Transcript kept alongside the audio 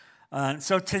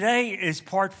So today is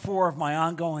part 4 of my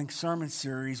ongoing sermon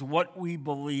series, What We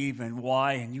Believe and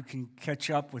Why, and you can catch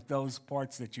up with those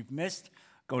parts that you've missed.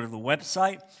 Go to the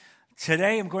website.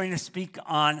 Today I'm going to speak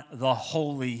on the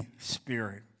Holy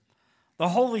Spirit. The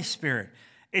Holy Spirit.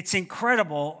 It's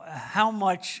incredible how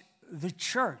much the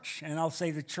church, and I'll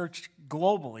say the church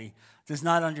globally, does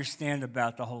not understand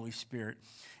about the Holy Spirit.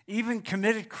 Even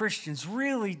committed Christians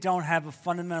really don't have a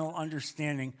fundamental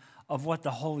understanding of what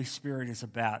the Holy Spirit is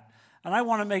about. And I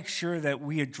want to make sure that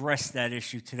we address that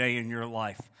issue today in your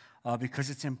life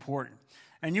because it's important.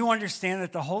 And you understand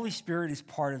that the Holy Spirit is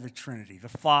part of the Trinity, the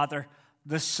Father,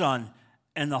 the Son,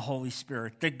 and the Holy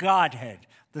Spirit, the Godhead,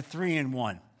 the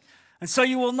three-in-one. And so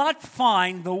you will not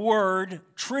find the word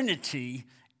Trinity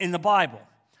in the Bible,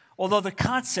 although the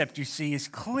concept, you see, is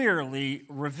clearly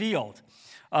revealed.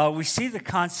 We see the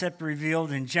concept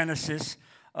revealed in Genesis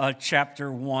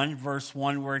chapter 1, verse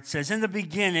 1, where it says, "In the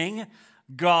beginning,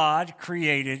 God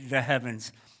created the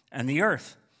heavens and the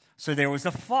earth." So there was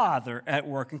a Father at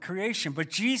work in creation, but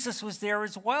Jesus was there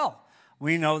as well.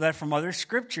 We know that from other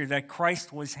scripture that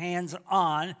Christ was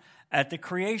hands-on at the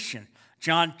creation.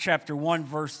 John chapter 1,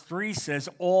 verse 3 says,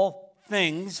 "All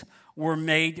things were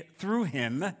made through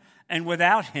him, and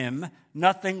without him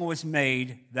nothing was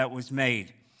made that was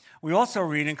made." We also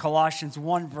read in Colossians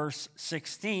 1, verse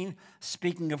 16,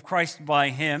 speaking of Christ,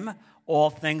 "By him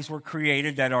all things were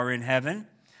created that are in heaven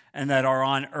and that are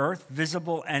on earth,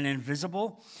 visible and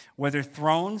invisible, whether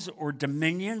thrones or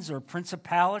dominions or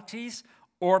principalities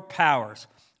or powers.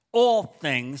 All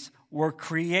things were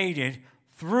created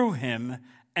through him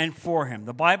and for him."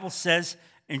 The Bible says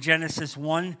in Genesis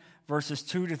 1, verses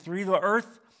 2 to 3, "The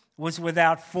earth was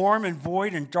without form and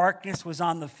void, and darkness was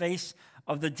on the face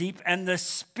of the deep, and the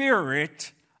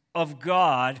Spirit of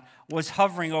God was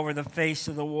hovering over the face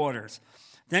of the waters.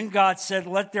 Then God said,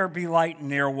 'Let there be light,' and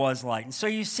there was light." And so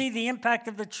you see the impact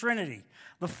of the Trinity,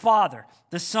 the Father,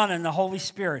 the Son, and the Holy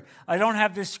Spirit. I don't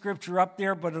have this scripture up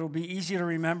there, but it'll be easy to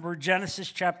remember.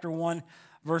 Genesis chapter 1,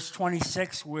 verse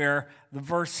 26, where the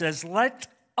verse says, let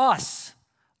us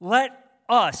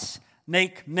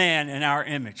make man in our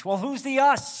image." Well, who's the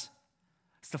us?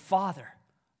 It's the Father,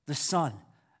 the Son,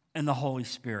 and the Holy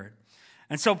Spirit.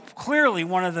 And so clearly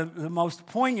one of the most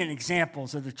poignant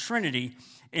examples of the Trinity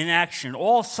in action,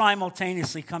 all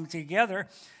simultaneously come together,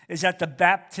 is at the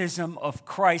baptism of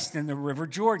Christ in the River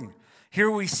Jordan. Here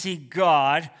we see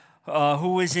God,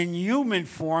 who is in human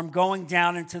form, going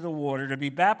down into the water to be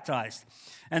baptized.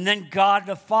 And then God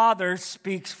the Father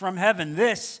speaks from heaven,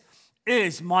 "This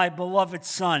is my beloved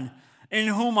Son, in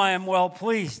whom I am well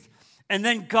pleased." And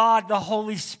then God the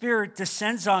Holy Spirit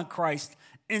descends on Christ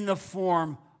in the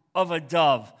form of a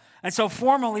dove. And so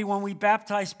formally, when we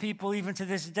baptize people, even to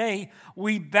this day,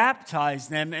 we baptize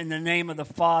them in the name of the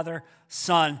Father,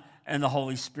 Son, and the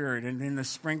Holy Spirit. And in the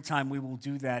springtime, we will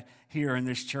do that here in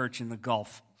this church in the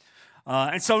Gulf.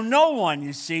 And so no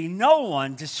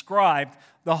one described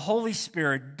the Holy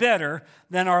Spirit better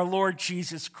than our Lord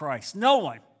Jesus Christ. No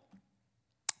one.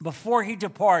 Before he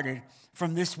departed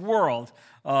from this world,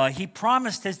 he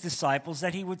promised his disciples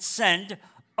that he would send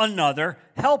another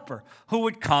helper who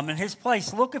would come in his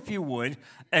place. Look, if you would,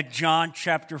 at John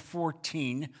chapter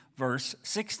 14, verse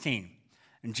 16.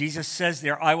 And Jesus says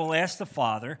there, "I will ask the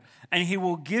Father, and he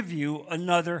will give you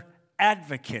another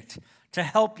advocate to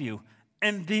help you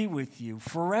and be with you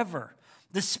forever,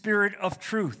 the Spirit of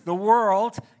truth. The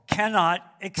world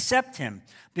cannot accept him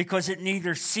because it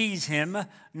neither sees him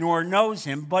nor knows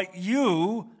him, but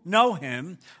you know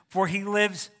him, for he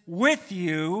lives with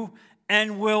you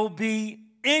and will be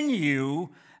in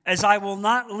you. As I will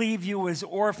not leave you as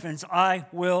orphans, I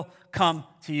will come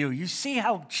to you." You see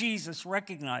how Jesus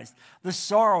recognized the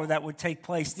sorrow that would take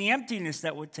place, the emptiness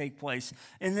that would take place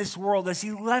in this world as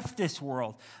he left this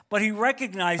world. But he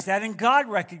recognized that, and God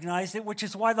recognized it, which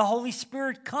is why the Holy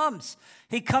Spirit comes.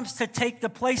 He comes to take the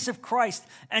place of Christ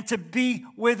and to be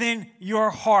within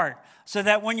your heart, so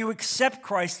that when you accept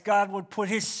Christ, God would put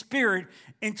his Spirit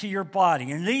into your body.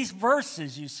 In these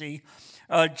verses, you see,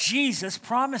 Jesus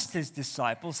promised his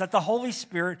disciples that the Holy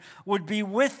Spirit would be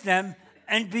with them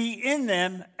and be in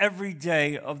them every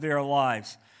day of their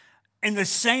lives. In the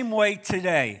same way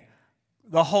today,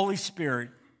 the Holy Spirit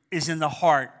is in the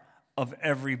heart of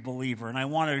every believer. And I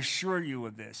want to assure you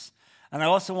of this. And I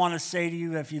also want to say to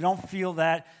you, if you don't feel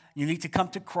that, you need to come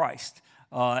to Christ.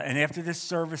 And after this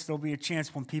service, there'll be a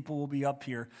chance when people will be up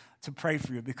here to pray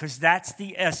for you, because that's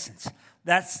the essence.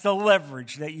 That's the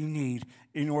leverage that you need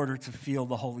in order to feel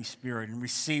the Holy Spirit and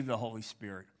receive the Holy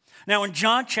Spirit. Now, in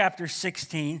John chapter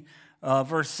 16,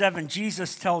 Verse 7,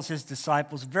 Jesus tells his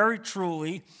disciples, "Very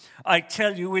truly, I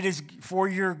tell you, it is for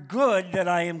your good that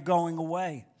I am going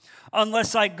away.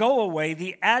 Unless I go away,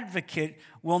 the advocate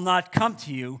will not come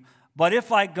to you, but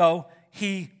if I go,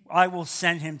 I will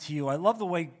send him to you." I love the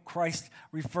way Christ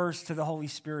refers to the Holy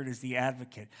Spirit as the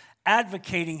advocate,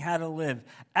 advocating how to live,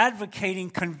 advocating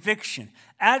conviction,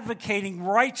 advocating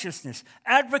righteousness,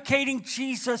 advocating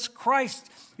Jesus Christ.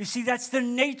 You see, that's the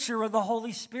nature of the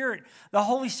Holy Spirit. The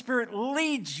Holy Spirit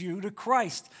leads you to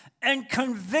Christ and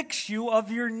convicts you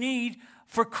of your need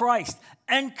for Christ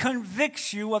and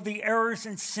convicts you of the errors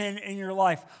and sin in your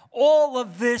life. All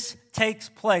of this takes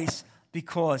place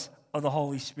because of the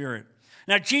Holy Spirit.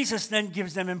 Now, Jesus then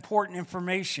gives them important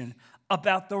information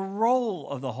about the role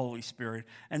of the Holy Spirit.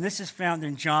 And this is found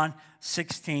in John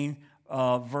 16,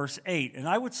 verse 8. And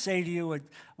I would say to you,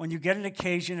 when you get an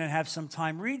occasion and have some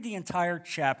time, read the entire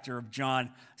chapter of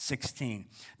John 16.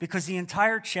 Because the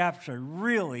entire chapter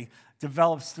really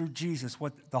develops through Jesus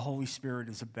what the Holy Spirit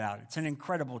is about. It's an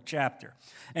incredible chapter.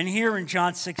 And here in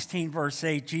John 16, verse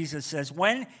 8, Jesus says,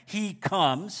 "When he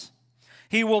comes,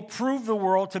 he will prove the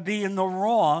world to be in the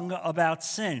wrong about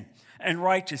sin and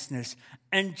righteousness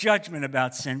and judgment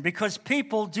about sin, because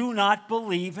people do not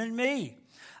believe in me.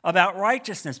 About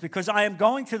righteousness, because I am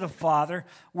going to the Father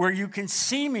where you can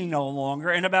see me no longer.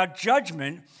 And about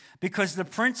judgment, because the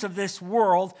prince of this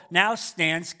world now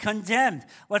stands condemned."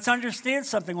 Let's understand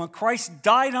something. When Christ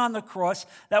died on the cross,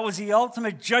 that was the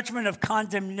ultimate judgment of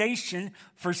condemnation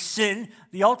for sin,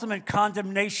 the ultimate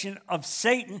condemnation of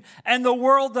Satan, and the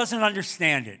world doesn't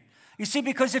understand it. You see,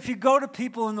 because if you go to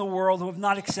people in the world who have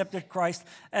not accepted Christ,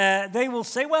 they will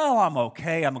say, "Well, I'm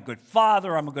okay. I'm a good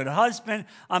father. I'm a good husband.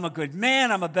 I'm a good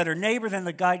man. I'm a better neighbor than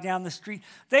the guy down the street."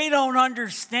 They don't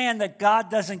understand that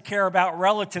God doesn't care about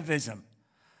relativism.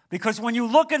 Because when you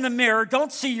look in the mirror,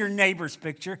 don't see your neighbor's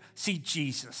picture, see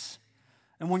Jesus.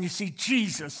 And when you see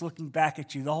Jesus looking back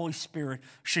at you, the Holy Spirit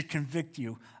should convict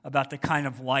you about the kind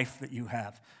of life that you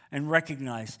have. And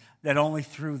recognize that only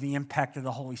through the impact of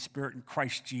the Holy Spirit in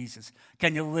Christ Jesus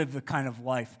can you live the kind of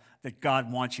life that God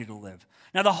wants you to live.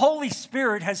 Now, the Holy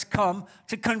Spirit has come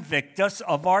to convict us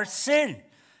of our sin.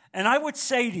 And I would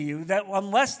say to you that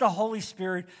unless the Holy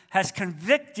Spirit has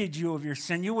convicted you of your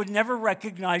sin, you would never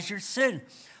recognize your sin.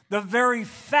 The very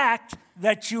fact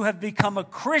that you have become a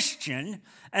Christian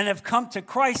and have come to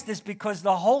Christ is because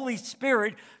the Holy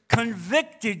Spirit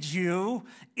convicted you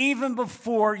even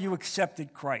before you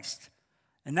accepted Christ.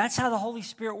 And that's how the Holy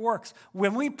Spirit works.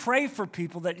 When we pray for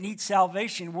people that need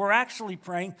salvation, we're actually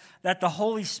praying that the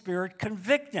Holy Spirit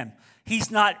convict them.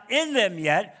 He's not in them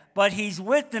yet, but he's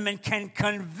with them and can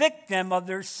convict them of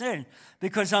their sin.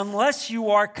 Because unless you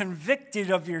are convicted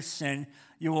of your sin,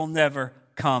 you will never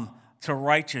come to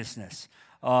righteousness.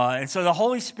 And so the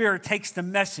Holy Spirit takes the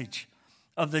message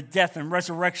of the death and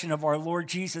resurrection of our Lord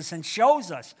Jesus and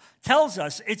shows us, tells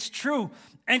us it's true,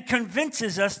 and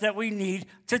convinces us that we need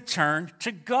to turn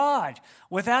to God.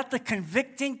 Without the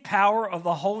convicting power of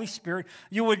the Holy Spirit,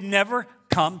 you would never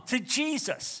come to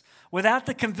Jesus. Without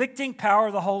the convicting power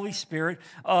of the Holy Spirit,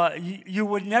 you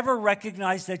would never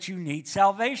recognize that you need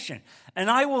salvation.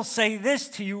 And I will say this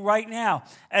to you right now.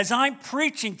 As I'm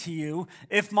preaching to you,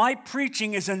 if my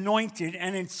preaching is anointed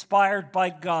and inspired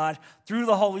by God through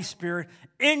the Holy Spirit,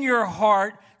 in your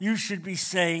heart, you should be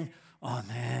saying,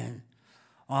 "Amen,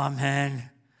 amen."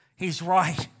 He's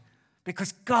right,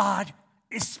 because God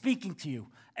is speaking to you,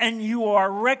 and you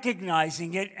are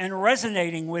recognizing it and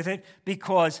resonating with it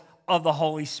because of the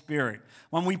Holy Spirit.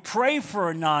 When we pray for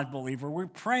a non-believer, we're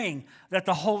praying that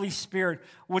the Holy Spirit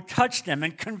would touch them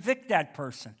and convict that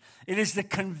person. It is the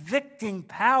convicting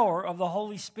power of the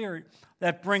Holy Spirit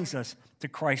that brings us to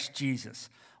Christ Jesus.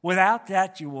 Without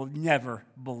that, you will never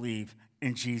believe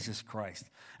in Jesus Christ.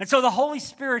 And so the Holy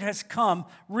Spirit has come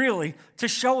really to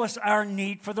show us our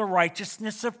need for the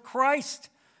righteousness of Christ.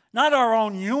 Not our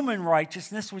own human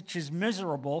righteousness, which is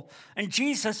miserable. And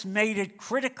Jesus made it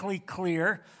critically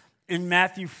clear in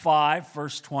Matthew 5,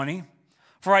 verse 20.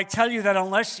 "For I tell you that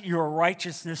unless your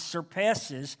righteousness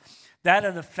surpasses that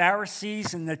of the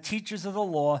Pharisees and the teachers of the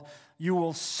law, you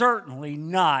will certainly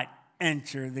not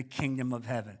enter the kingdom of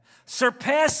heaven."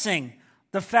 Surpassing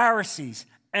the Pharisees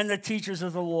and the teachers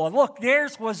of the law. Look,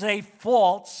 theirs was a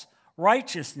false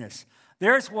righteousness.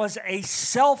 Theirs was a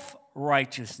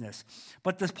self-righteousness.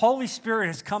 But the Holy Spirit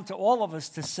has come to all of us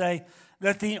to say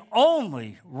that the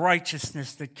only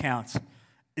righteousness that counts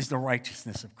is the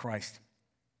righteousness of Christ.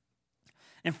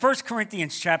 In 1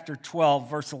 Corinthians chapter 12,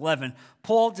 verse 11,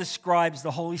 Paul describes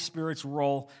the Holy Spirit's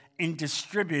role in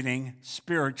distributing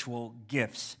spiritual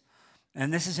gifts.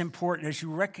 And this is important as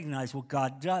you recognize what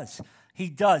God does. He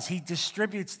does. He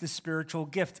distributes the spiritual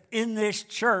gift. In this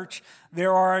church,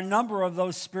 there are a number of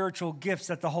those spiritual gifts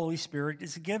that the Holy Spirit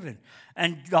is given.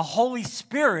 And the Holy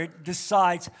Spirit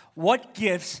decides what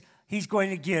gifts he's going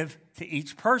to give to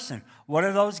each person. What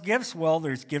are those gifts? Well,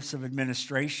 there's gifts of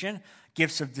administration,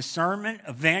 gifts of discernment,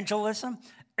 evangelism,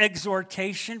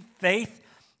 exhortation, faith,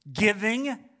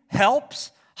 giving,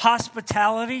 helps,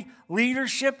 hospitality,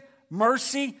 leadership,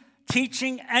 mercy,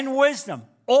 teaching, and wisdom.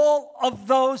 All of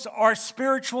those are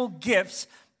spiritual gifts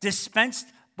dispensed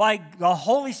by the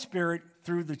Holy Spirit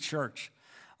through the church.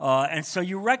 And so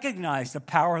you recognize the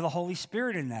power of the Holy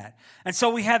Spirit in that. And so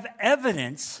we have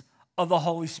evidence of the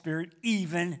Holy Spirit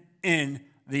even in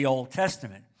the Old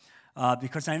Testament.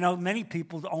 Because I know many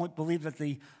people only believe that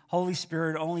the Holy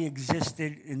Spirit only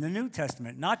existed in the New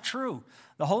Testament. Not true.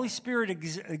 The Holy Spirit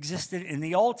existed in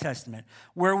the Old Testament,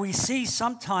 where we see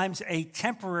sometimes a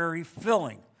temporary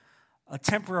filling, a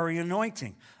temporary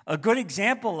anointing. A good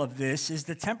example of this is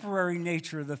the temporary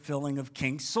nature of the filling of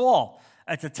King Saul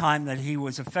at the time that he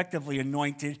was effectively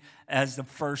anointed as the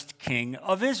first king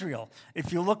of Israel.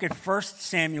 If you look at 1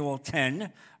 Samuel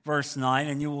 10, verse 9,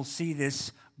 and you will see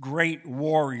this great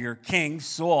warrior king,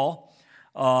 Saul,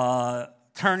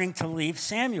 turning to leave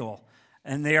Samuel.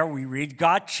 And there we read,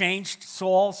 God changed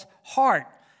Saul's heart,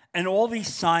 and all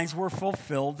these signs were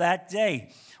fulfilled that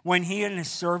day. When he and his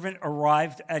servant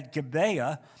arrived at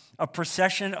Gibeah, a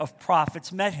procession of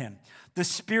prophets met him. The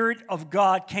Spirit of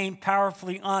God came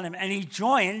powerfully on him, and he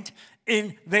joined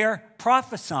in their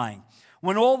prophesying.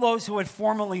 When all those who had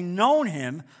formerly known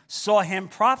him saw him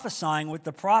prophesying with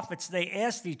the prophets, they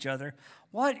asked each other,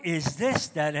 "What is this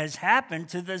that has happened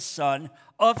to the son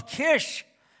of Kish?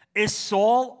 Is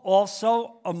Saul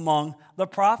also among the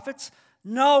prophets?"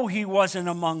 No, he wasn't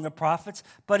among the prophets,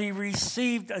 but he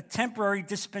received a temporary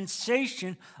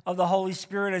dispensation of the Holy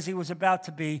Spirit as he was about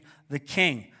to be the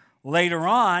king. Later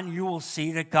on, you will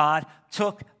see that God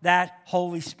took that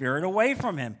Holy Spirit away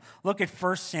from him. Look at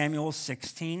 1 Samuel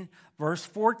 16, verse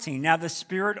 14. Now the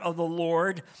Spirit of the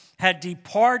Lord had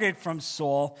departed from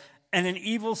Saul, and an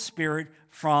evil spirit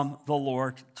from the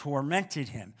Lord tormented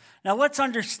him. Now let's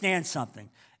understand something.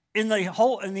 In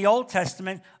the Old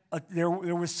Testament, there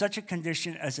was such a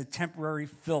condition as a temporary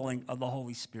filling of the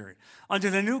Holy Spirit. Under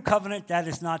the New Covenant, that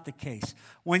is not the case.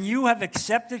 When you have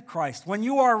accepted Christ, when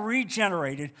you are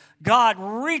regenerated, God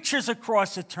reaches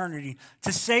across eternity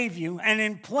to save you and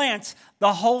implants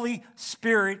the Holy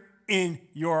Spirit in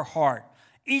your heart.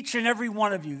 Each and every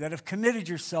one of you that have committed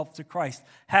yourself to Christ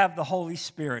have the Holy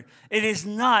Spirit. It is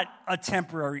not a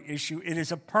temporary issue. It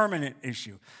is a permanent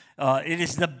issue. It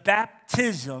is the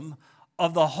baptism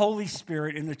of the Holy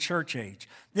Spirit in the church age.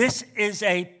 This is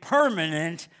a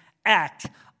permanent act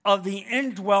of the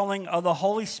indwelling of the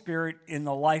Holy Spirit in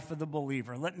the life of the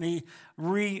believer. Let me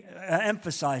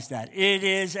re-emphasize that. It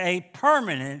is a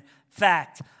permanent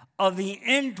fact of the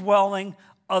indwelling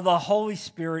of the Holy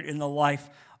Spirit in the life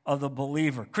of the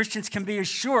believer. Christians can be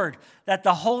assured that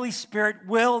the Holy Spirit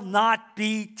will not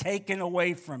be taken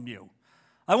away from you.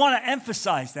 I want to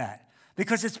emphasize that,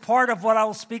 because it's part of what I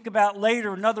will speak about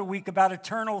later, another week, about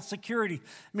eternal security.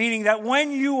 Meaning that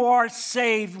when you are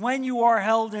saved, when you are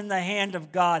held in the hand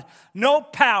of God, no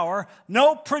power,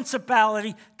 no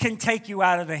principality can take you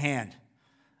out of the hand.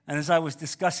 And as I was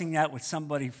discussing that with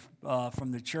somebody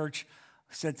from the church,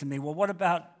 said to me, well, what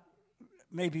about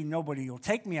maybe nobody will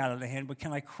take me out of the hand, but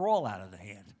can I crawl out of the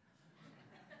hand?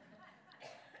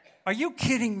 Are you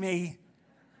kidding me?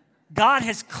 God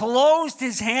has closed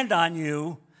his hand on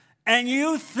you, and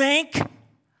you think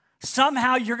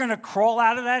somehow you're going to crawl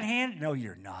out of that hand? No,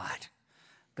 you're not.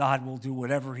 God will do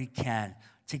whatever he can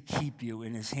to keep you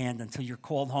in his hand until you're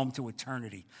called home to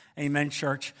eternity. Amen,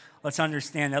 church? Let's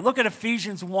understand that. Look at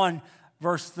Ephesians 1,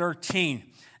 verse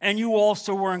 13. And you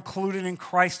also were included in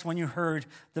Christ when you heard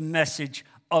the message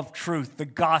of truth, the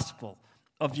gospel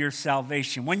of your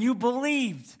salvation. When you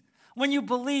believed,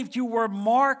 you were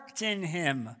marked in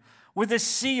him with a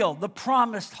seal, the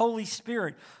promised Holy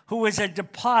Spirit, who is a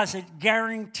deposit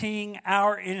guaranteeing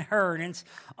our inheritance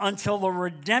until the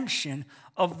redemption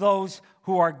of those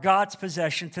who are God's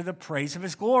possession to the praise of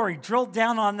his glory. Drill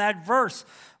down on that verse.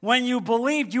 When you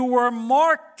believed, you were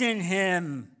marked in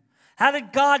him. How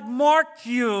did God mark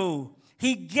you?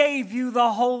 He gave you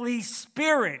the Holy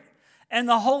Spirit. And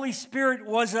the Holy Spirit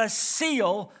was a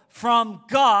seal from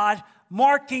God,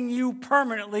 marking you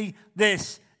permanently.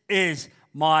 This is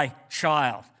my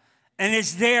child. And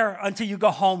it's there until you go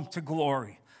home to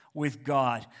glory with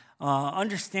God.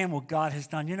 understand what God has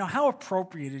done. You know, how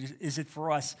appropriate is it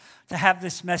for us to have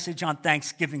this message on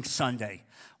Thanksgiving Sunday,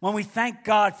 when we thank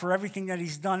God for everything that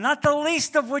he's done, not the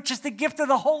least of which is the gift of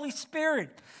the Holy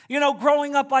Spirit. You know,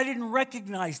 growing up, I didn't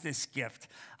recognize this gift.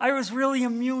 I was really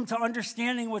immune to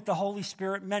understanding what the Holy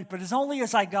Spirit meant, but it's only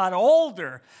as I got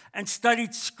older and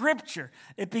studied Scripture,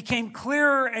 it became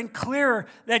clearer and clearer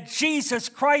that Jesus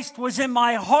Christ was in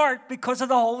my heart because of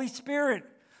the Holy Spirit.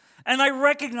 And I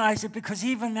recognize it because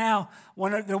even now,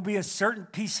 when there'll be a certain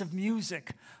piece of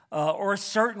music or a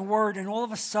certain word, and all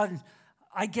of a sudden,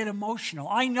 I get emotional.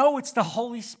 I know it's the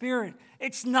Holy Spirit.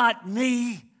 It's not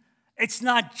me. It's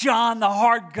not John, the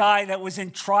hard guy that was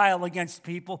in trial against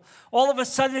people. All of a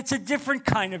sudden, it's a different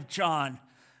kind of John.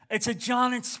 It's a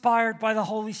John inspired by the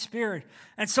Holy Spirit.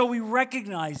 And so we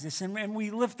recognize this, and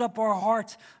we lift up our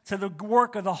hearts to the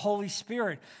work of the Holy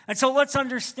Spirit. And so let's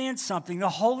understand something. The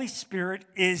Holy Spirit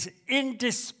is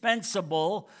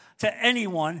indispensable to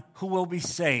anyone who will be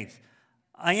saved.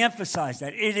 I emphasize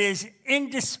that. It is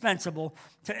indispensable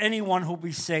to anyone who will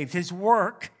be saved. His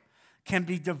work can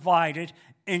be divided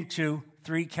into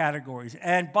three categories.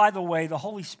 And by the way, the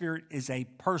Holy Spirit is a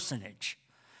personage.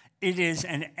 It is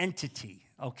an entity,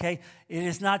 okay? It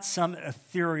is not some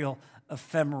ethereal,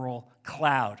 ephemeral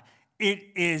cloud. It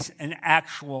is an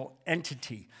actual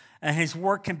entity. And his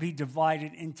work can be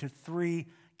divided into three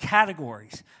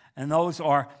categories. And those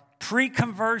are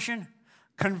pre-conversion,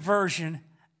 conversion,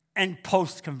 and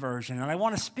post-conversion. And I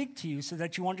want to speak to you so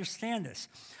that you understand this.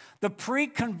 The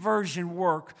pre-conversion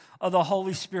work of the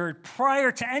Holy Spirit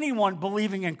prior to anyone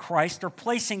believing in Christ or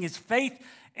placing his faith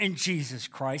in Jesus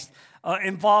Christ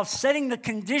involves setting the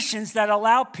conditions that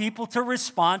allow people to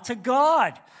respond to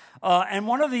God. And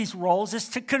one of these roles is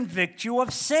to convict you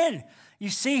of sin. You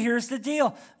see, here's the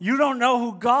deal. You don't know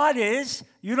who God is.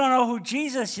 You don't know who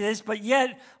Jesus is. But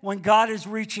yet, when God is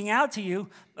reaching out to you,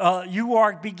 you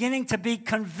are beginning to be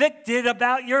convicted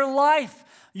about your life.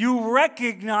 You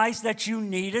recognize that you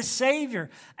need a Savior.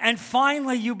 And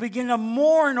finally, you begin to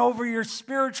mourn over your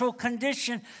spiritual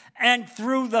condition. And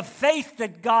through the faith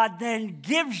that God then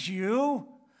gives you,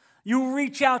 you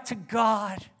reach out to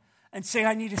God and say,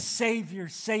 I need a Savior.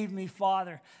 Save me,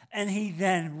 Father. And he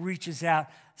then reaches out,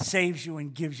 saves you,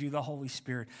 and gives you the Holy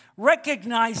Spirit.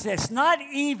 Recognize this. Not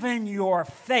even your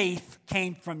faith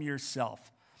came from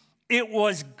yourself. It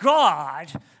was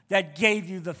God that gave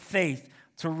you the faith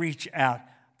to reach out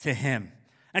to him.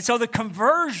 And so the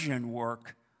conversion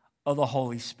work of the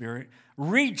Holy Spirit,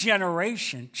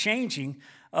 regeneration, changing,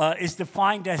 is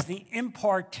defined as the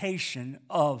impartation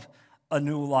of a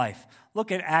new life.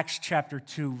 Look at Acts chapter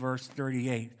 2, verse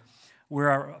 38,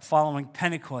 where following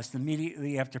Pentecost,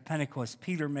 immediately after Pentecost,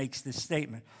 Peter makes this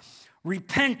statement: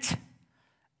 repent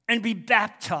and be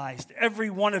baptized,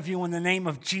 every one of you, in the name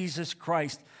of Jesus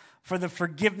Christ, for the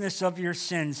forgiveness of your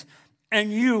sins,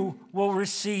 and you will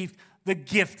receive the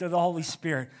gift of the Holy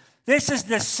Spirit. This is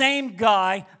the same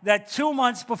guy that 2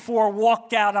 months before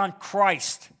walked out on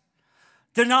Christ,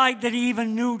 denied that he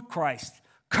even knew Christ,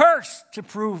 cursed to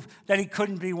prove that he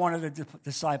couldn't be one of the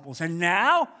disciples. And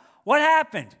now, what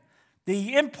happened?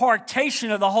 The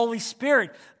impartation of the Holy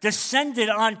Spirit descended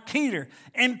on Peter,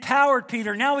 empowered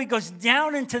Peter. Now he goes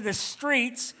down into the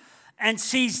streets and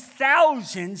sees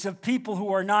thousands of people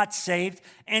who are not saved,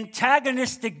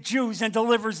 antagonistic Jews, and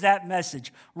delivers that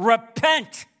message: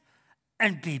 repent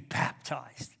and be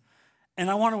baptized.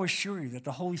 And I want to assure you that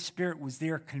the Holy Spirit was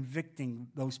there convicting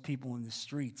those people in the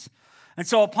streets. And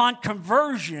so upon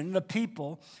conversion,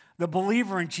 the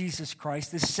believer in Jesus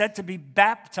Christ, is said to be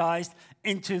baptized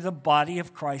into the body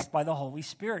of Christ by the Holy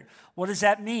Spirit. What does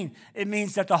that mean? It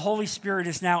means that the Holy Spirit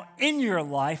is now in your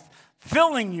life,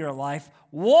 filling your life,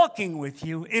 walking with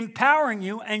you, empowering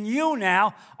you, and you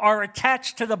now are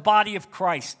attached to the body of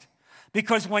Christ.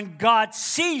 Because when God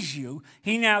sees you,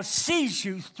 he now sees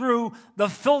you through the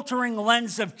filtering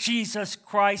lens of Jesus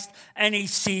Christ, and he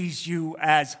sees you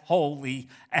as holy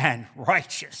and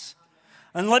righteous.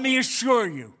 And let me assure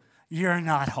you, you're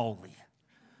not holy.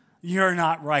 You're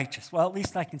not righteous. Well, at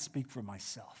least I can speak for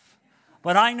myself.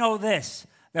 But I know this,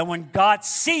 that when God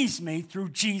sees me through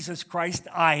Jesus Christ,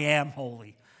 I am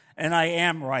holy and I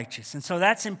am righteous. And so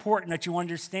that's important that you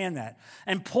understand that.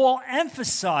 And Paul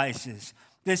emphasizes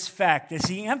this fact as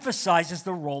he emphasizes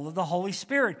the role of the Holy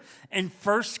Spirit in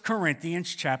 1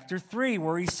 Corinthians chapter 3,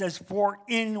 where he says, for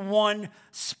in one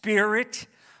Spirit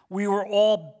We were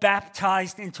all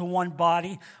baptized into one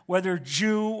body, whether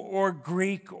Jew or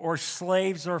Greek or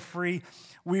slaves or free.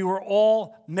 We were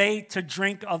all made to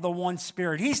drink of the one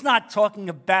Spirit. He's not talking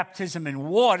of baptism in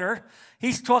water.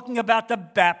 He's talking about the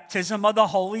baptism of the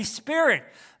Holy Spirit,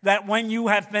 that when you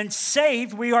have been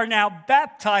saved, we are now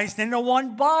baptized into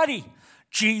one body,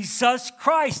 Jesus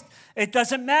Christ. It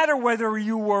doesn't matter whether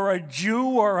you were a Jew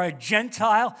or a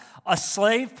Gentile, a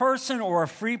slave person or a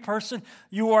free person.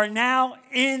 You are now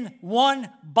in one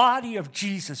body of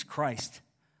Jesus Christ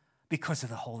because of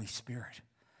the Holy Spirit.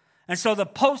 And so the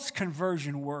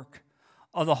post-conversion work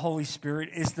of the Holy Spirit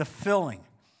is the filling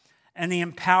and the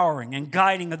empowering and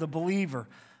guiding of the believer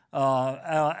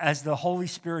as the Holy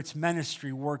Spirit's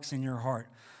ministry works in your heart.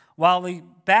 While the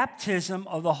baptism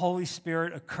of the Holy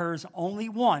Spirit occurs only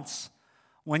once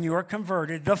when you are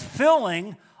converted, the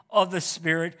filling of the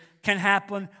Spirit can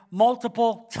happen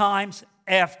multiple times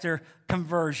after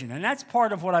conversion. And that's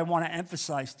part of what I want to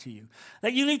emphasize to you,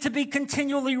 that you need to be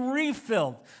continually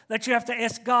refilled, that you have to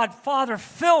ask God, Father,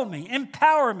 fill me,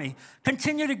 empower me,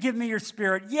 continue to give me your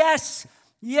Spirit. Yes,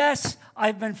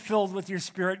 I've been filled with your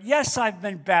Spirit. Yes, I've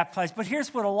been baptized. But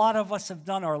here's what a lot of us have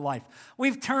done in our life.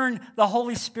 We've turned the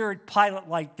Holy Spirit pilot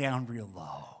light down real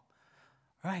low,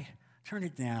 right? Turn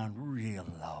it down real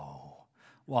low.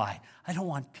 Why? I don't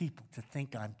want people to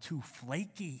think I'm too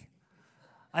flaky.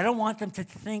 I don't want them to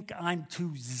think I'm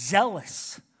too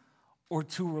zealous or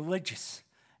too religious.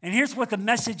 And here's what the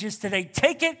message is today.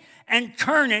 Take it and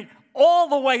turn it all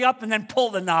the way up and then pull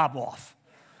the knob off.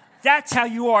 That's how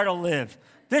you are to live.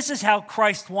 This is how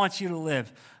Christ wants you to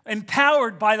live.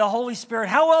 Empowered by the Holy Spirit.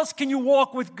 How else can you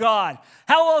walk with God?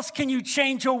 How else can you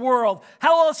change a world?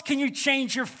 How else can you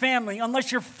change your family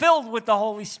unless you're filled with the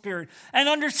Holy Spirit and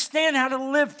understand how to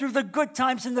live through the good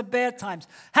times and the bad times?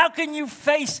 How can you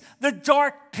face the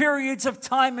dark periods of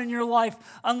time in your life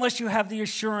unless you have the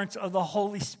assurance of the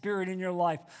Holy Spirit in your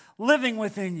life, living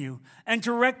within you and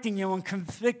directing you and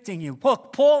convicting you?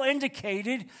 Look, Paul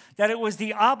indicated that it was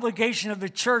the obligation of the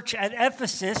church at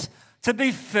Ephesus to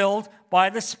be filled by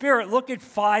the Spirit. Look at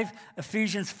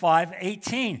Ephesians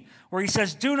 5:18, where he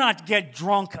says, do not get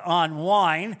drunk on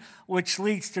wine, which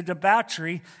leads to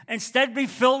debauchery. Instead, be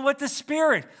filled with the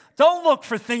Spirit. Don't look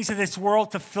for things of this world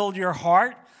to fill your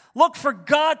heart. Look for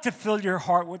God to fill your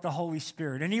heart with the Holy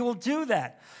Spirit, and he will do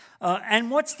that. And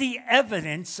what's the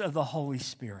evidence of the Holy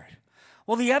Spirit?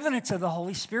 Well, the evidence of the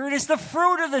Holy Spirit is the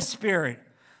fruit of the Spirit.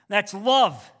 That's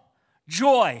love,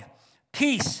 joy,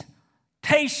 peace,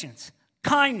 patience,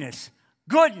 kindness,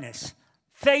 goodness,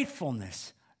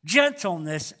 faithfulness,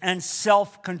 gentleness, and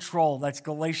self-control. That's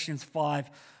Galatians 5,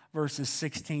 verses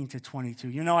 16 to 22.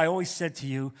 You know, I always said to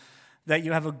you that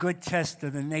you have a good test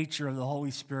of the nature of the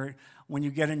Holy Spirit when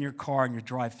you get in your car and you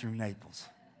drive through Naples.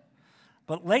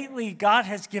 But lately, God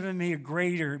has given me a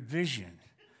greater vision.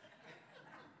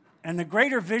 And the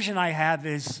greater vision I have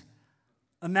is,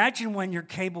 imagine when your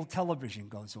cable television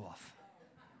goes off.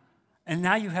 And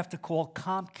now you have to call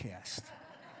Comcast.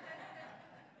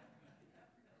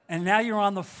 And now you're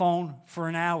on the phone for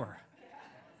an hour.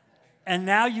 And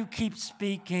now you keep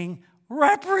speaking,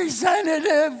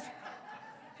 representative.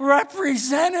 My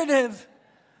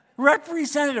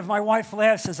wife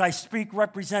laughs as I speak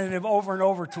representative over and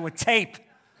over to a tape.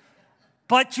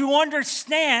 But you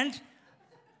understand,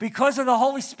 because of the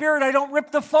Holy Spirit, I don't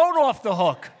rip the phone off the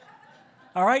hook.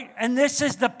 All right? And this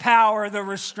is the power, the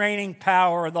restraining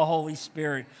power of the Holy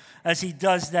Spirit as he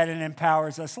does that and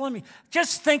empowers us. Let me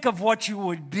just think of what you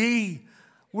would be,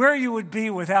 where you would be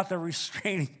without the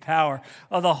restraining power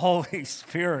of the Holy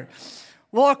Spirit.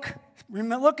 Look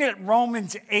at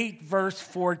Romans 8, verse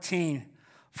 14.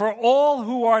 For all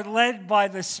who are led by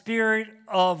the Spirit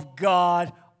of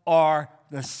God are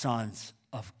the sons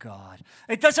of God.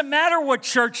 It doesn't matter what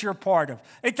church you're part of.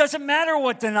 It doesn't matter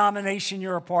what denomination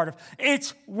you're a part of.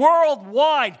 It's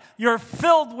worldwide. You're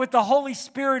filled with the Holy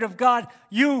Spirit of God.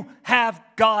 You have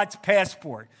God's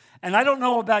passport. And I don't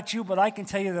know about you, but I can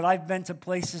tell you that I've been to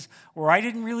places where I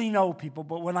didn't really know people,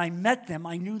 but when I met them,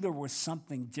 I knew there was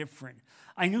something different.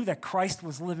 I knew that Christ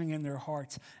was living in their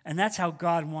hearts, and that's how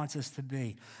God wants us to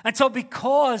be. And so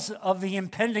because of the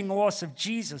impending loss of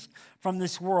Jesus from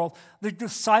this world, the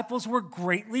disciples were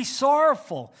greatly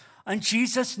sorrowful, and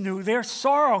Jesus knew their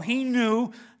sorrow. He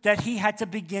knew that he had to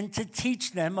begin to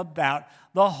teach them about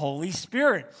the Holy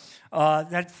Spirit,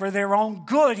 that for their own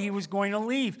good he was going to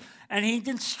leave. And he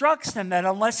instructs them that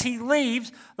unless he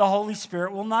leaves, the Holy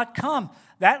Spirit will not come.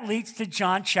 That leads to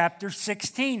John chapter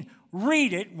 16.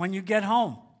 Read it when you get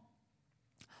home.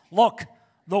 Look,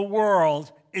 the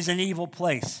world is an evil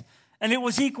place, and it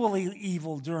was equally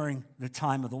evil during the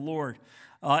time of the Lord.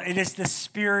 It is the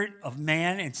spirit of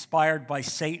man inspired by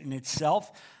Satan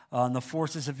itself and the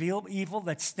forces of evil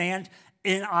that stand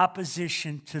in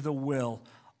opposition to the will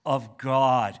of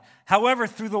God. However,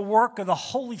 through the work of the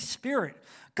Holy Spirit,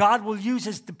 God will use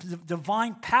his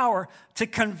divine power to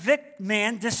convict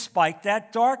man despite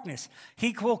that darkness.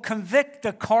 He will convict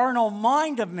the carnal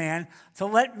mind of man to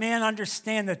let man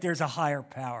understand that there's a higher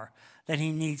power, that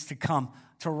he needs to come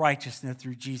to righteousness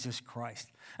through Jesus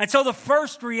Christ. And so the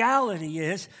first reality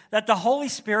is that the Holy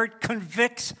Spirit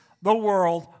convicts the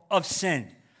world of sin.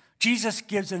 Jesus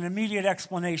gives an immediate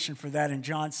explanation for that in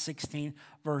John 16,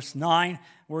 verse 9,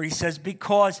 where he says,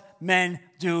 because men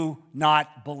do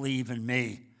not believe in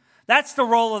me. That's the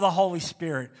role of the Holy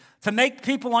Spirit, to make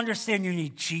people understand you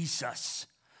need Jesus.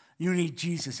 You need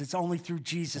Jesus. It's only through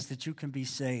Jesus that you can be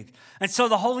saved. And so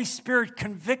the Holy Spirit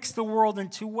convicts the world in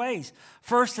two ways.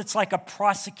 First, it's like a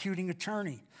prosecuting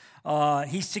attorney.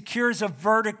 He secures a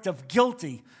verdict of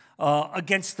guilty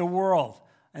against the world,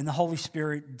 and the Holy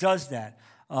Spirit does that.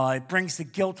 It brings the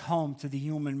guilt home to the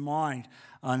human mind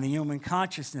and the human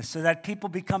consciousness so that people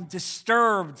become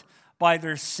disturbed by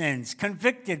their sins,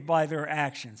 convicted by their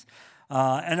actions.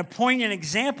 And a poignant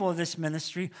example of this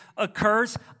ministry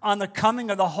occurs on the coming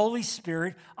of the Holy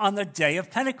Spirit on the day of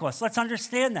Pentecost. Let's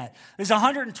understand that. There's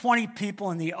 120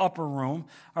 people in the upper room,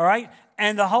 all right?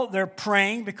 And they're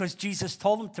praying because Jesus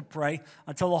told them to pray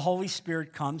until the Holy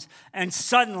Spirit comes. And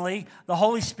suddenly, the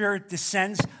Holy Spirit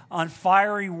descends on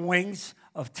fiery wings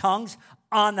of tongues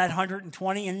on that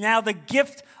 120. And now the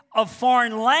gift of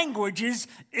foreign languages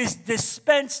is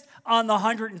dispensed on the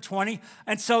 120.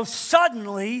 And so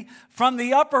suddenly, from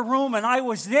the upper room, and I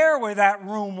was there where that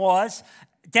room was,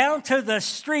 down to the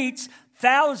streets,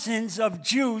 thousands of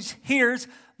Jews hears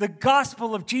the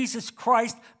gospel of Jesus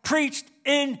Christ preached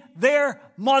in their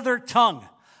mother tongue.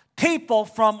 People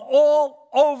from all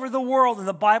over the world, and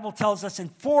the Bible tells us in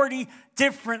 40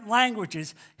 different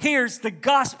languages, hears the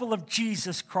gospel of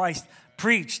Jesus Christ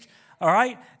preached. All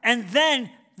right? And then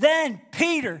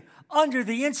Peter, under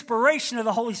the inspiration of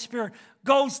the Holy Spirit,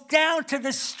 goes down to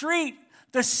the street.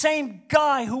 The same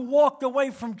guy who walked away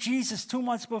from Jesus 2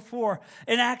 months before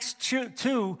in Acts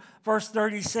 2, verse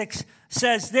 36,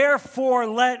 says, therefore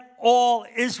let all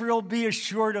Israel be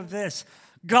assured of this.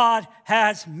 God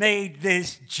has made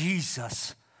this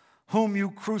Jesus, whom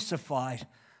you crucified,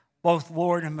 both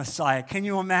Lord and Messiah. Can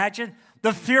you imagine?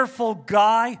 The fearful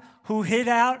guy who hid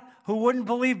out, who wouldn't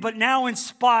believe, but now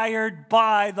inspired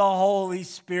by the Holy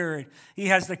Spirit, he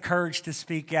has the courage to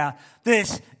speak out.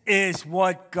 This is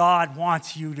what God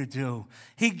wants you to do.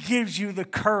 He gives you the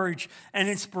courage and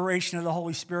inspiration of the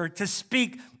Holy Spirit to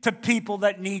speak to people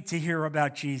that need to hear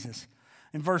about Jesus.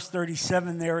 In verse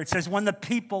 37 there, it says, when the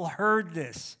people heard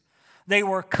this, they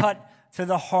were cut to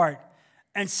the heart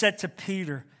and said to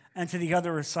Peter and to the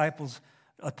other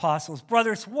apostles,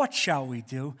 brothers, what shall we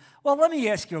do? Well, let me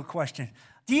ask you a question.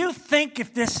 Do you think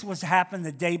if this was happened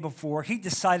the day before, he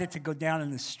decided to go down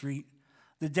in the street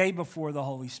the day before the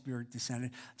Holy Spirit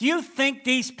descended? Do you think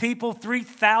these people,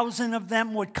 3,000 of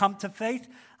them, would come to faith?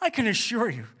 I can assure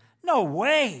you, no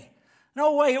way.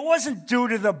 No way. It wasn't due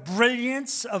to the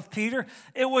brilliance of Peter.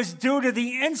 It was due to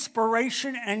the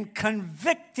inspiration and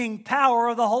convicting power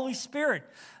of the Holy Spirit.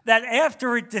 That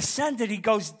after it descended, he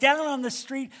goes down on the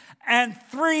street and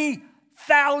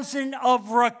 3,000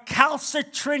 of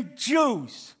recalcitrant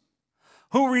Jews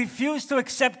who refuse to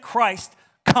accept Christ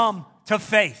come to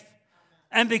faith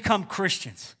and become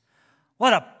Christians.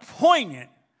 What a poignant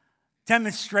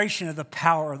demonstration of the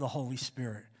power of the Holy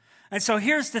Spirit. And so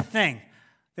here's the thing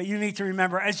that you need to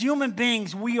remember. As human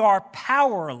beings, we are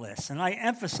powerless, and I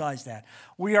emphasize that.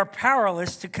 We are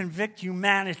powerless to convict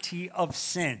humanity of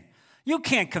sin. You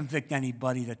can't convict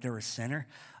anybody that they're a sinner.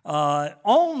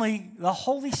 Only the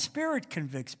Holy Spirit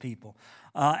convicts people.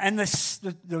 And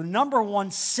the number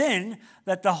one sin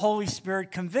that the Holy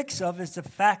Spirit convicts of is the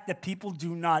fact that people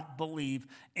do not believe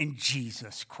in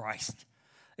Jesus Christ.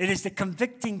 It is the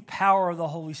convicting power of the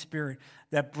Holy Spirit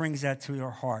that brings that to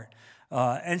your heart.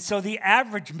 And so the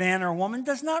average man or woman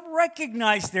does not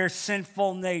recognize their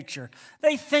sinful nature.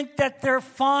 They think that they're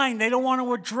fine. They don't want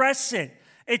to address it.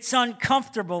 It's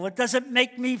uncomfortable. It doesn't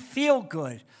make me feel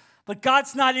good. But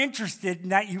God's not interested in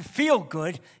that you feel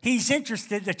good. He's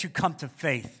interested that you come to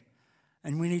faith.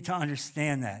 And we need to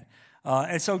understand that.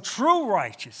 And so true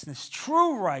righteousness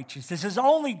is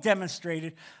only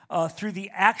demonstrated through the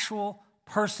actual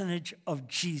personage of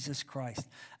Jesus Christ.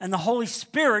 And the Holy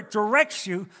Spirit directs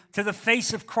you to the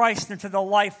face of Christ and to the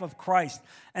life of Christ.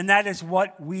 And that is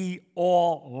what we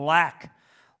all lack.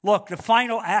 Look, the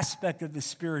final aspect of the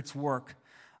Spirit's work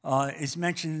is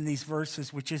mentioned in these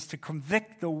verses, which is to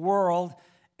convict the world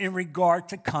in regard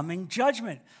to coming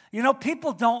judgment. You know,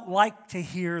 people don't like to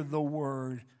hear the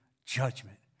word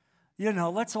judgment. You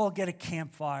know, let's all get a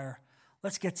campfire.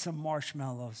 Let's get some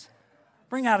marshmallows.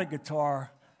 Bring out a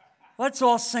guitar. Let's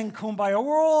all sing Kumbaya.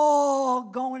 We're all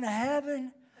going to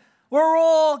heaven. We're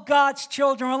all God's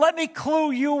children. Well, let me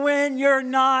clue you in. You're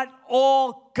not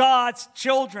all God's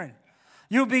children.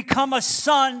 You become a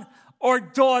son or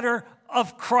daughter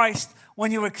of Christ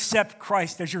when you accept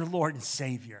Christ as your Lord and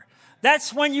Savior.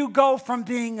 That's when you go from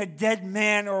being a dead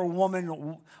man or a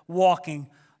woman walking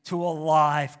to a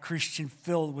live Christian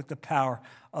filled with the power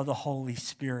of the Holy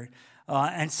Spirit.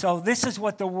 And so this is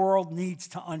what the world needs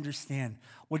to understand,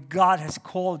 what God has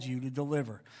called you to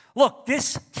deliver. Look,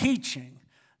 this teaching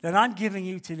that I'm giving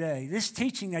you today, this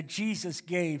teaching that Jesus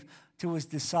gave to his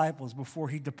disciples before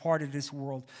he departed this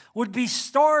world, would be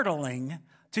startling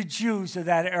to Jews of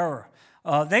that era.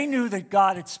 They knew that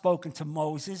God had spoken to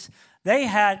Moses. They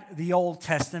had the Old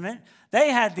Testament.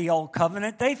 They had the Old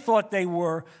Covenant. They thought they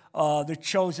were the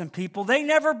chosen people. They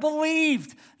never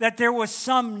believed that there was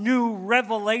some new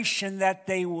revelation that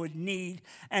they would need,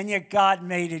 and yet God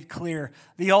made it clear.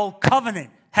 The Old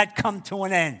Covenant had come to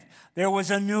an end. There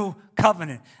was a new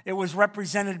covenant. It was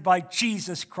represented by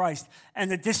Jesus Christ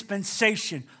and the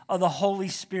dispensation of the Holy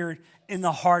Spirit in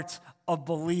the hearts of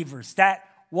believers. That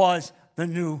was the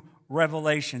new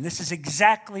revelation. This is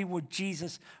exactly what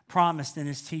Jesus promised in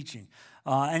his teaching.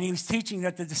 And he was teaching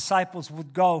that the disciples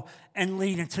would go and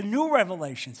lead into new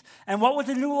revelations. And what would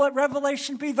the new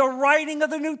revelation be? The writing of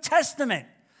the New Testament.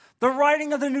 The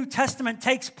writing of the New Testament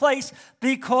takes place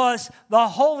because the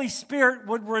Holy Spirit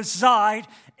would reside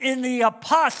in the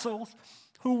apostles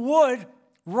who would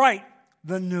write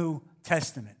the New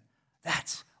Testament.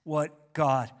 That's what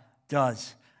God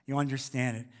does. You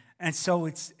understand it? And so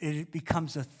it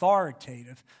becomes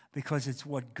authoritative because it's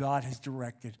what God has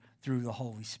directed through the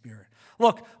Holy Spirit.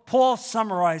 Look, Paul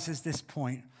summarizes this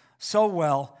point so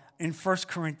well in 1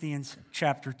 Corinthians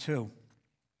chapter 2,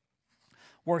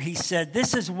 where he said,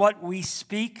 "This is what we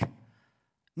speak,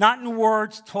 not in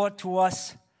words taught to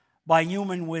us by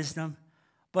human wisdom,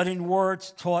 but in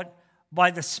words taught by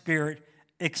the Spirit,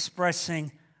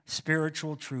 expressing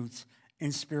spiritual truths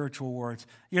in spiritual words."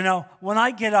 You know, when I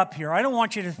get up here, I don't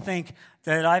want you to think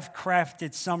that I've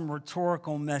crafted some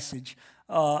rhetorical message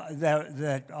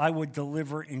that I would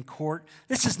deliver in court.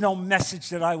 This is no message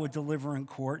that I would deliver in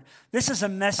court. This is a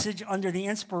message under the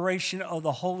inspiration of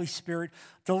the Holy Spirit,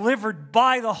 delivered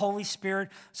by the Holy Spirit,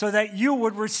 so that you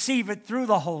would receive it through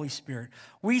the Holy Spirit.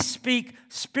 We speak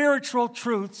spiritual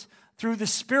truths through the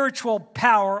spiritual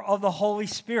power of the Holy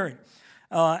Spirit.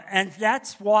 And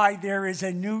that's why there is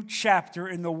a new chapter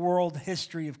in the world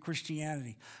history of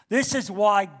Christianity. This is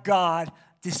why God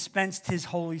dispensed his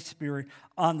Holy Spirit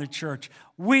on the church.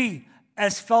 We,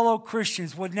 as fellow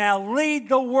Christians, would now lead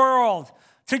the world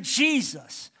to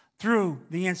Jesus through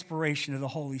the inspiration of the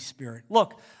Holy Spirit.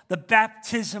 Look, the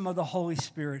baptism of the Holy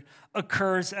Spirit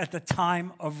occurs at the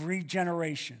time of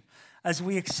regeneration as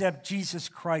we accept Jesus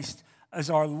Christ as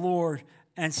our Lord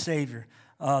and Savior.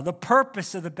 The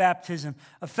purpose of the baptism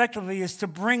effectively is to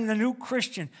bring the new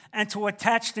Christian and to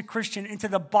attach the Christian into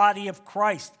the body of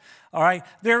Christ. All right?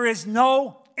 There is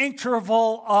no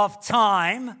interval of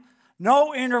time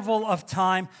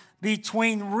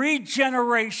between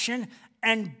regeneration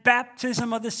and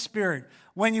baptism of the Spirit.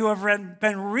 When you have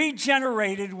been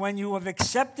regenerated, when you have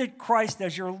accepted Christ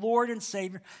as your Lord and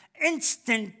Savior,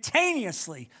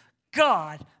 instantaneously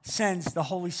God sends the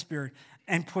Holy Spirit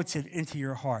and puts it into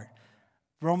your heart.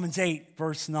 Romans 8,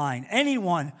 verse 9.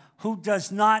 Anyone who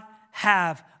does not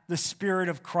have the Spirit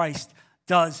of Christ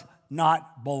does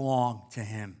not belong to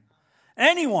him.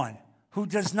 Anyone who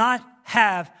does not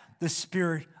have the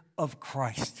Spirit of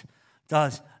Christ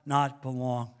does not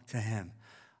belong to him.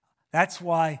 That's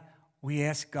why we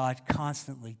ask God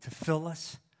constantly to fill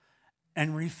us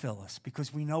and refill us,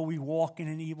 because we know we walk in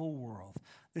an evil world.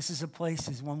 This is a place,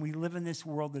 when we live in this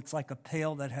world, it's like a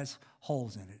pail that has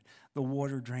holes in it. The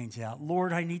water drains out.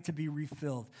 Lord, I need to be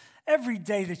refilled. Every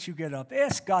day that you get up,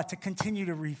 ask God to continue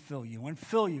to refill you and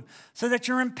fill you so that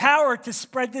you're empowered to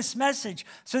spread this message,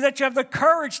 so that you have the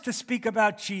courage to speak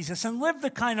about Jesus and live the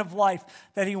kind of life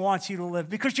that he wants you to live,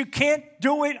 because you can't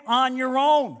do it on your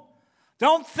own.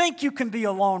 Don't think you can be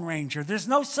a Lone Ranger. There's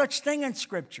no such thing in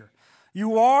Scripture.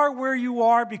 You are where you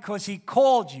are because he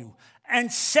called you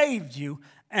and saved you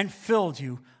and filled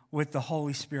you with the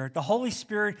Holy Spirit. The Holy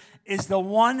Spirit is the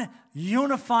one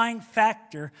unifying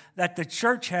factor that the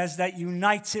church has that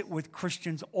unites it with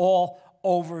Christians all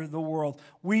over the world.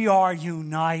 We are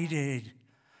united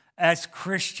as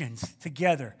Christians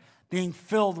together, being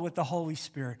filled with the Holy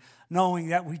Spirit, knowing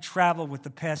that we travel with the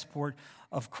passport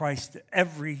of Christ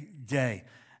every day.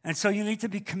 And so you need to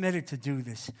be committed to do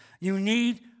this. You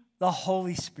need the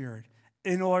Holy Spirit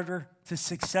in order to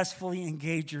successfully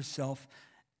engage yourself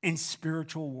in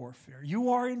spiritual warfare. You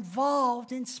are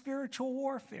involved in spiritual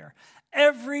warfare.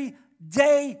 Every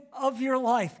day of your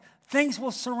life, things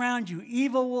will surround you.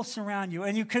 Evil will surround you.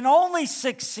 And you can only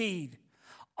succeed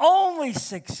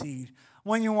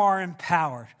when you are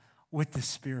empowered with the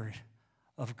Spirit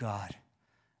of God.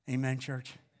 Amen,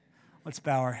 church? Let's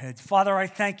bow our heads. Father, I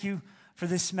thank you for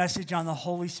this message on the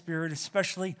Holy Spirit,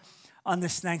 especially on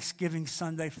this Thanksgiving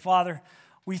Sunday. Father,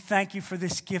 we thank you for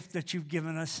this gift that you've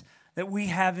given us, that we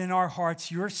have in our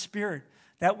hearts your Spirit,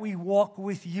 that we walk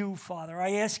with you, Father.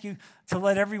 I ask you to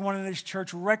let everyone in this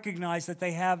church recognize that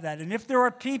they have that. And if there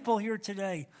are people here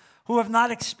today who have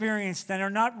not experienced and are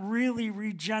not really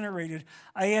regenerated,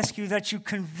 I ask you that you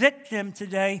convict them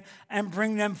today and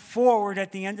bring them forward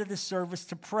at the end of the service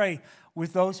to pray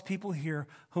with those people here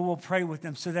who will pray with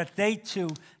them so that they too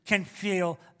can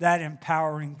feel that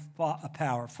empowering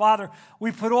power. Father,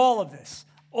 we put all of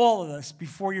this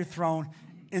before your throne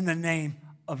in the name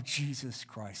of Jesus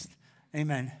Christ.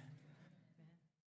 Amen.